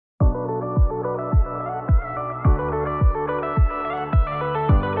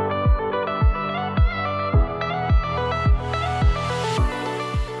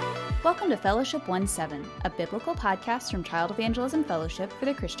to Fellowship 1-7, a biblical podcast from Child Evangelism Fellowship for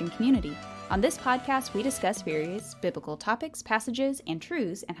the Christian community. On this podcast, we discuss various biblical topics, passages, and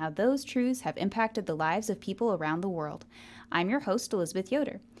truths, and how those truths have impacted the lives of people around the world. I'm your host, Elizabeth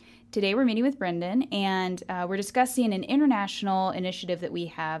Yoder. Today we're meeting with Brendan, and we're discussing an international initiative that we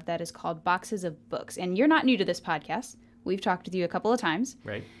have that is called Boxes of Books. And you're not new to this podcast. We've talked with you a couple of times.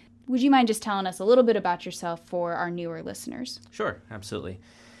 Right. Would you mind just telling us a little bit about yourself for our newer listeners? Sure, absolutely.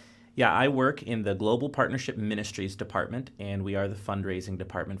 Yeah, I work in the Global Partnership Ministries Department, and we are the fundraising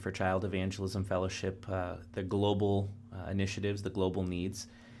department for Child Evangelism Fellowship, the global initiatives, the global needs.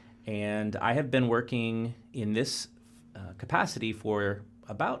 And I have been working in this capacity for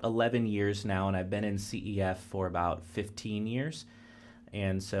about 11 years now, and I've been in CEF for about 15 years.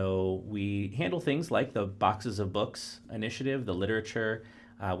 And so we handle things like the Boxes of Books initiative, the literature.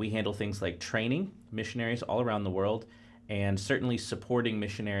 We handle things like training missionaries all around the world, and certainly supporting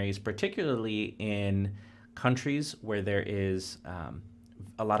missionaries, particularly in countries where there is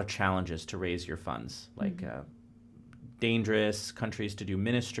a lot of challenges to raise your funds, like dangerous countries to do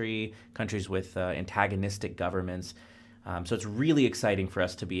ministry, countries with antagonistic governments. So it's really exciting for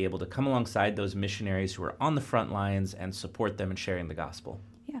us to be able to come alongside those missionaries who are on the front lines and support them in sharing the gospel.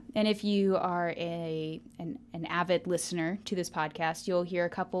 Yeah, and if you are an avid listener to this podcast, you'll hear a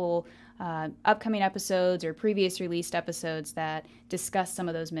couple upcoming episodes or previous released episodes that discuss some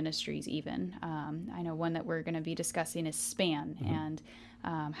of those ministries even. I know one that we're going to be discussing is SPAN and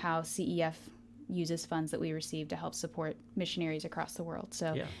how CEF uses funds that we receive to help support missionaries across the world.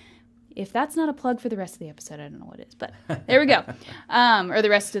 So if that's not a plug for the rest of the episode, I don't know what is, but there we go. Or the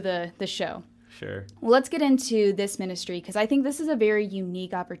rest of the show. Sure. Well, let's get into this ministry, because I think this is a very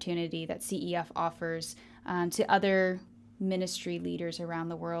unique opportunity that CEF offers to other ministry leaders around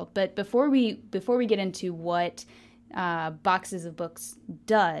the world. But before we get into what Boxes of Books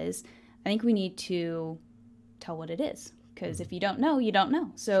does, I think we need to tell what it is, because if you don't know, you don't know.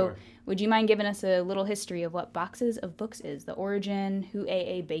 So would you mind giving us a little history of what Boxes of Books is, the origin, who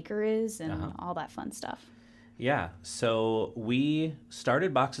A.A. Baker is, and all that fun stuff? Yeah, so we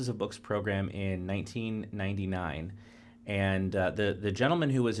started Boxes of Books program in 1999, and the gentleman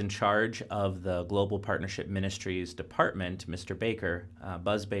who was in charge of the Global Partnership Ministries department, Mr. Baker,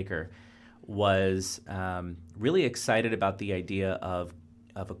 Buzz Baker, was really excited about the idea of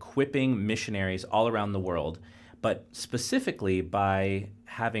equipping missionaries all around the world, but specifically by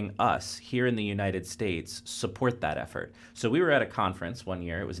having us here in the United States support that effort. So we were at a conference one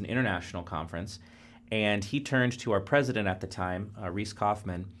year. It was an international conference. And he turned to our president at the time, Reese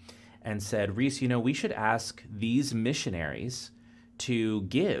Kaufman, and said, Reese, we should ask these missionaries to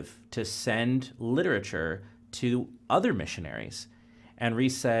send literature to other missionaries. And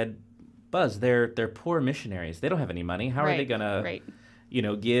Reese said, Buzz, they're poor missionaries. They don't have any money. How are they going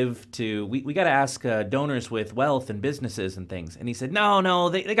to, give to, we got to ask donors with wealth and businesses and things. And he said, no,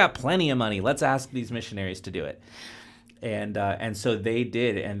 they got plenty of money. Let's ask these missionaries to do it. And so they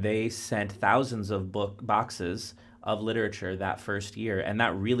did, and they sent thousands of boxes of literature that first year, and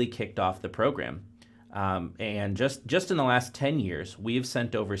that really kicked off the program. And just in the last 10 years, we have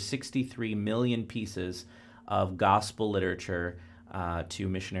sent over 63 million pieces of gospel literature to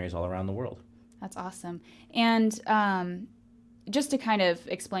missionaries all around the world. That's awesome. And just to kind of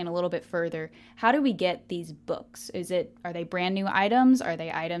explain a little bit further, how do we get these books? Are they brand new items? Are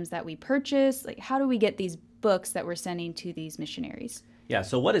they items that we purchase? Like, how do we get these books that we're sending to these missionaries? Yeah,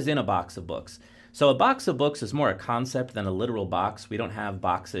 so what is in a box of books? So a box of books is more a concept than a literal box. We don't have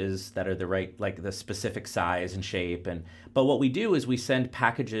boxes that are the specific size and shape. But what we do is we send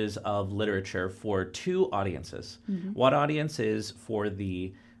packages of literature for two audiences. One audience is for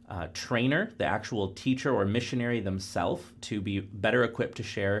the trainer, the actual teacher or missionary themselves, to be better equipped to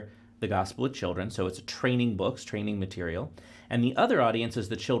share the gospel with children. So it's training books, training material. And the other audience is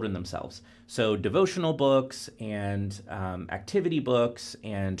the children themselves. So devotional books and activity books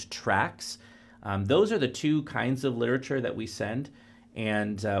and tracts. Those are the two kinds of literature that we send.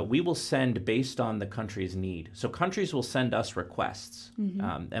 And we will send based on the country's need. So countries will send us requests.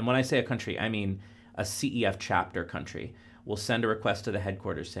 And when I say a country, I mean a CEF chapter country will send a request to the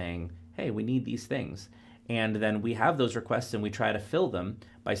headquarters saying, hey, we need these things. And then we have those requests and we try to fill them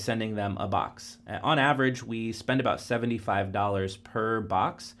by sending them a box. On average, we spend about $75 per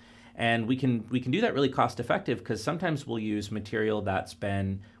box. And we can do that really cost effective, because sometimes we'll use material that's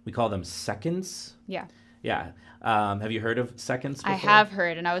been, we call them seconds. Yeah. Yeah. Have you heard of seconds before? I have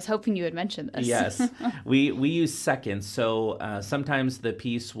heard, and I was hoping you would mention this. Yes. We use seconds. So sometimes the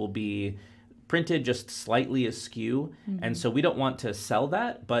piece will be printed just slightly askew, and so we don't want to sell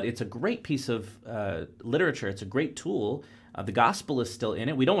that, but it's a great piece of literature. It's a great tool. The gospel is still in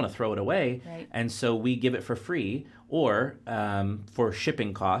it. We don't want to throw it away, Right. and so we give it for free or for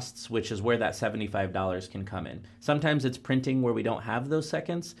shipping costs, which is where that $75 can come in. Sometimes it's printing where we don't have those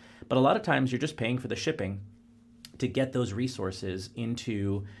seconds, but a lot of times you're just paying for the shipping to get those resources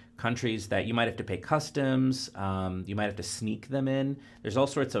into countries that you might have to pay customs, you might have to sneak them in. There's all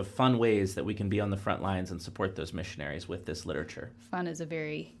sorts of fun ways that we can be on the front lines and support those missionaries with this literature. Fun is a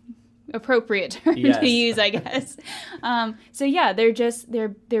very appropriate term Yes. to use, I guess. So yeah,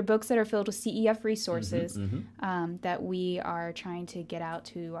 they're books that are filled with CEF resources that we are trying to get out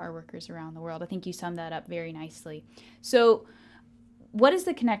to our workers around the world. I think you summed that up very nicely. So what is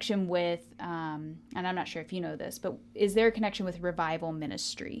the connection with, and I'm not sure if you know this, but is there a connection with Revival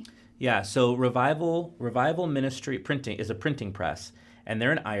Ministry? Yeah, so Revival Ministry Printing is a printing press, and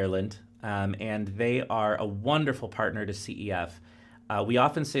they're in Ireland, and they are a wonderful partner to CEF. We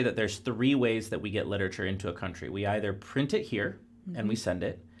often say that there's 3 ways that we get literature into a country. We either print it here and we send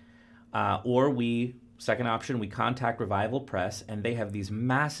it, or second option, we contact Revival Press, and they have these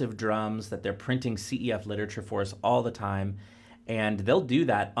massive drums that they're printing CEF literature for us all the time. And they'll do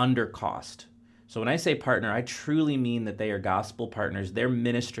that under cost. So when I say partner, I truly mean that they are gospel partners. Their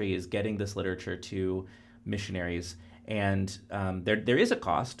ministry is getting this literature to missionaries. And there is a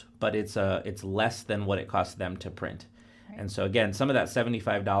cost, but it's less than what it costs them to print. Right. And so again, some of that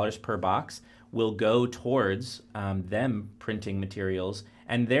 $75 per box will go towards them printing materials.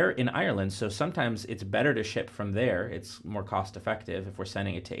 And they're in Ireland, so sometimes it's better to ship from there. It's more cost effective if we're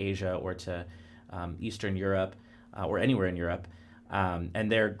sending it to Asia or to Eastern Europe. Or anywhere in Europe,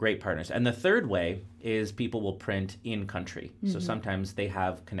 and they're great partners. And the third way is people will print in country. So sometimes they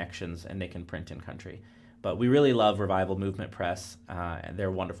have connections and they can print in country. But we really love Revival Movement Press, and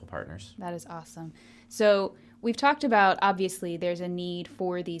they're wonderful partners. That is awesome. So we've talked about, obviously, there's a need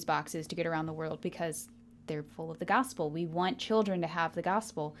for these boxes to get around the world because they're full of the gospel. We want children to have the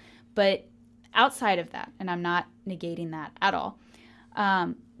gospel. But outside of that, and I'm not negating that at all,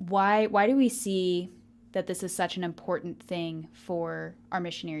 why do we see that this is such an important thing for our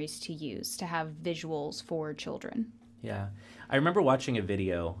missionaries to use, to have visuals for children? Yeah. I remember watching a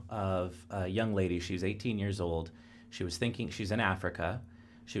video of a young lady. She was 18 years old. She was thinking, she's in Africa.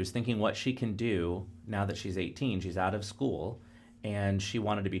 She was thinking what she can do now that she's 18. She's out of school, and she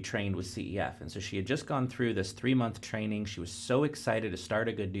wanted to be trained with CEF. And so she had just gone through this 3-month training. She was so excited to start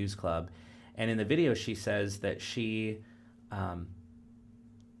a Good News Club. And in the video, she says that she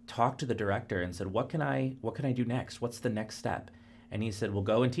talked to the director and said, what can I do next? What's the next step? And he said, well,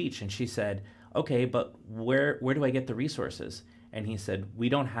 go and teach. And she said, okay, but where do I get the resources? And he said, we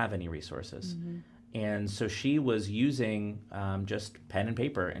don't have any resources. And so she was using just pen and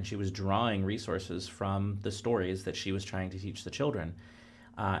paper, and she was drawing resources from the stories that she was trying to teach the children.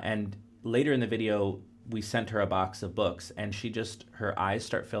 And later in the video, we sent her a box of books, and her eyes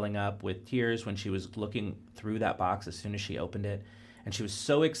start filling up with tears when she was looking through that box as soon as she opened it. And she was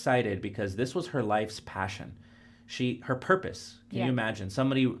so excited because this was her life's passion. Her purpose. Can you imagine?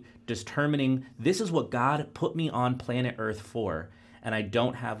 Somebody determining, this is what God put me on planet Earth for, and I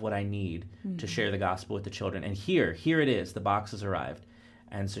don't have what I need to share the gospel with the children. And here it is. The box has arrived.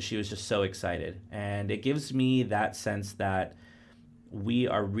 And so she was just so excited. And it gives me that sense that we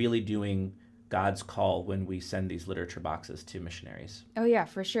are really doing God's call when we send these literature boxes to missionaries. Oh, yeah,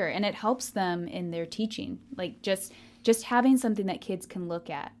 for sure. And it helps them in their teaching. Like just having something that kids can look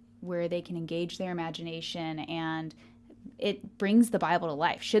at where they can engage their imagination, and it brings the Bible to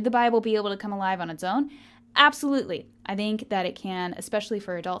life. Should the Bible be able to come alive on its own? Absolutely. I think that it can, especially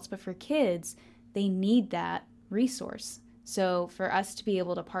for adults, but for kids, they need that resource. So for us to be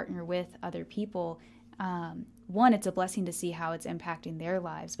able to partner with other people, one, it's a blessing to see how it's impacting their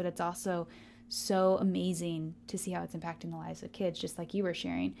lives, but it's also so amazing to see how it's impacting the lives of kids, just like you were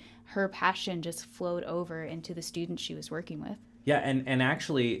sharing. Her passion just flowed over into the students she was working with. Yeah, and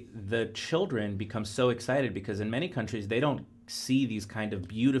actually the children become so excited because in many countries they don't see these kind of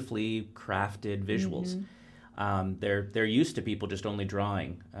beautifully crafted visuals. They're used to people just only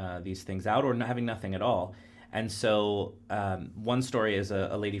drawing these things out or having nothing at all. And so one story is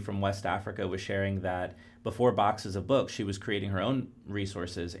a lady from West Africa was sharing that before boxes of books, she was creating her own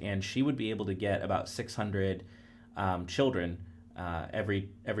resources, and she would be able to get about 600 children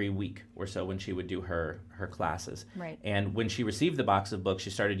every week or so when she would do her classes. Right. And when she received the box of books,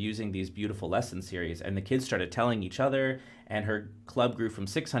 she started using these beautiful lesson series, and the kids started telling each other, and her club grew from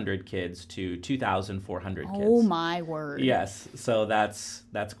 600 kids to 2,400 kids. Oh my word. Yes. So that's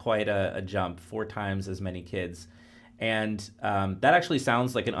quite a jump, 4 times as many kids. And that actually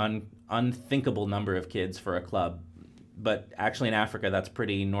sounds like an unthinkable number of kids for a club. But actually in Africa, that's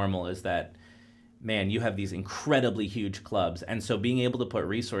pretty normal, is that, man, you have these incredibly huge clubs. And so being able to put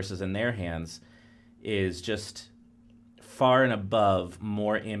resources in their hands is just far and above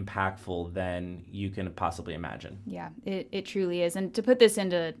more impactful than you can possibly imagine. Yeah, it truly is. And to put this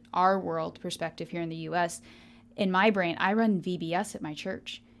into our world perspective here in the U.S., in my brain, I run VBS at my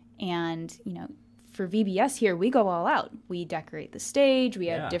church. And, for VBS here, we go all out. We decorate the stage. We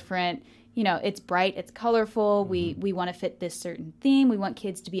have different, it's bright, it's colorful. Mm-hmm. We want to fit this certain theme. We want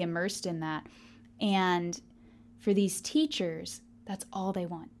kids to be immersed in that. And for these teachers, that's all they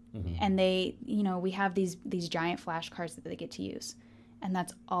want. Mm-hmm. And they, we have these giant flashcards that they get to use. And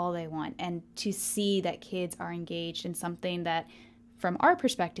that's all they want. And to see that kids are engaged in something that, from our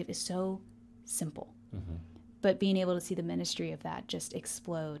perspective, is so simple. Mm-hmm. But being able to see the ministry of that just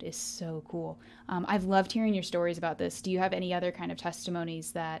explode is so cool. I've loved hearing your stories about this. Do you have any other kind of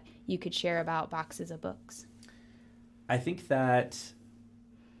testimonies that you could share about Boxes of Books? I think that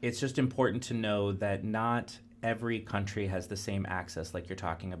it's just important to know that not every country has the same access like you're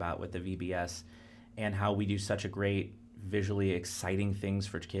talking about with the VBS, and how we do such a great visually exciting things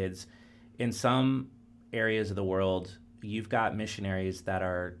for kids. In some areas of the world, you've got missionaries that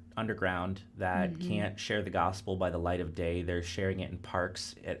are underground that mm-hmm. can't share the gospel by the light of day. They're sharing it in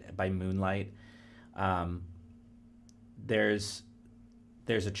parks by moonlight. There's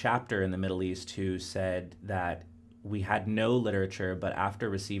a chapter in the Middle East who said that we had no literature, but after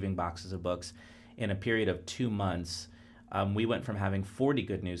receiving Boxes of Books, in a period of 2 months, we went from having 40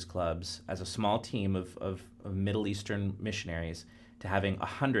 Good News Clubs as a small team of Middle Eastern missionaries to having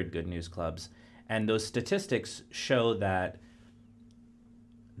 100 Good News Clubs. And those statistics show that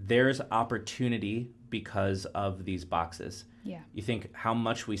there's opportunity because of these boxes. Yeah. You think how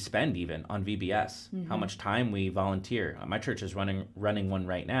much we spend even on VBS, mm-hmm. how much time we volunteer. My church is running one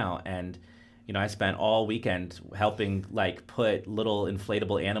right now, and I spent all weekend helping put little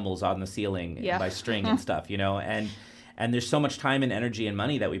inflatable animals on the ceiling by string and stuff, and there's so much time and energy and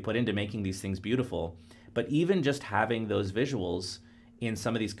money that we put into making these things beautiful. But even just having those visuals in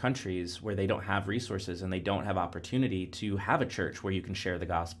some of these countries where they don't have resources and they don't have opportunity to have a church where you can share the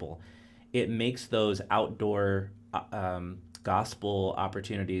gospel, it makes those outdoor gospel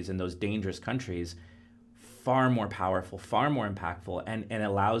opportunities in those dangerous countries far more powerful, far more impactful, and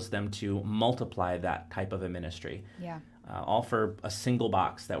allows them to multiply that type of a ministry. Yeah. All for a single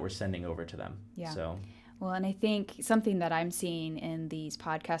box that we're sending over to them. Yeah. So. Well, and I think something that I'm seeing in these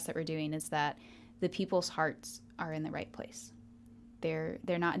podcasts that we're doing is that the people's hearts are in the right place. They're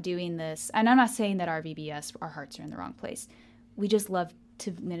not doing this, and I'm not saying that our VBS, our hearts are in the wrong place. We just love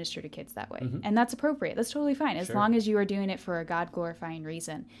to minister to kids that way. Mm-hmm. And that's appropriate. That's totally fine, as long as you are doing it for a God-glorifying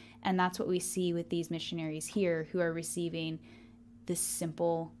reason. And that's what we see with these missionaries here who are receiving this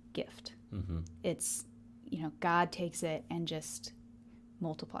simple gift. Mm-hmm. It's, God takes it and just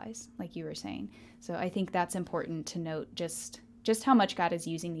multiplies, like you were saying. So I think that's important to note, just how much God is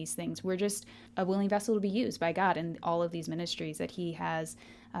using these things. We're just a willing vessel to be used by God in all of these ministries that he has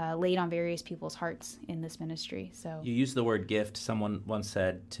laid on various people's hearts in this ministry. So you use the word gift. Someone once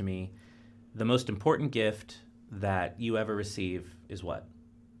said to me, the most important gift that you ever receive is what?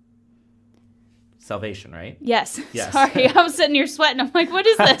 Salvation, right? Yes. Sorry, I was sitting here sweating. I'm like, what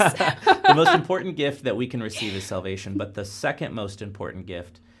is this? The most important gift that we can receive is salvation. But the second most important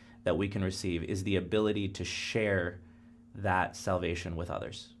gift that we can receive is the ability to share that salvation with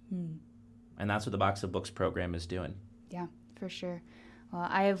others. And that's what the Box of Books program is doing. Yeah, for sure. Well,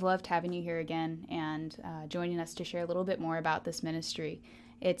 I have loved having you here again and joining us to share a little bit more about this ministry.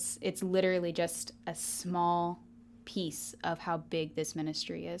 It's literally just a small piece of how big this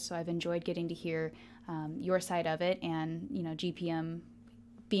ministry is. So I've enjoyed getting to hear your side of it, and GPM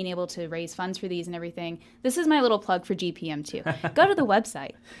being able to raise funds for these and everything. This is my little plug for GPM too. Go to the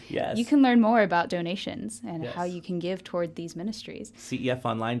website. Yes. You can learn more about donations and how you can give toward these ministries.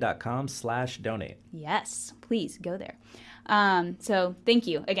 cefonline.com/donate. Yes, please go there. So thank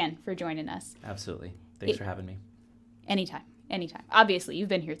you again for joining us. Absolutely. Thanks for having me. Anytime. Obviously, you've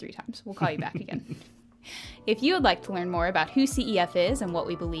been here 3 times. We'll call you back again. If you would like to learn more about who CEF is and what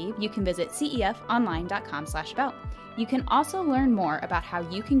we believe, you can visit cefonline.com/about. You can also learn more about how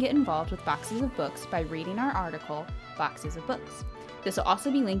you can get involved with Boxes of Books by reading our article, Boxes of Books. This will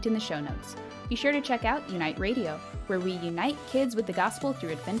also be linked in the show notes. Be sure to check out Unite Radio, where we unite kids with the gospel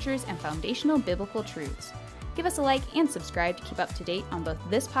through adventures and foundational biblical truths. Give us a like and subscribe to keep up to date on both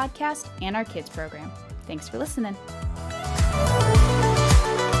this podcast and our kids program. Thanks for listening.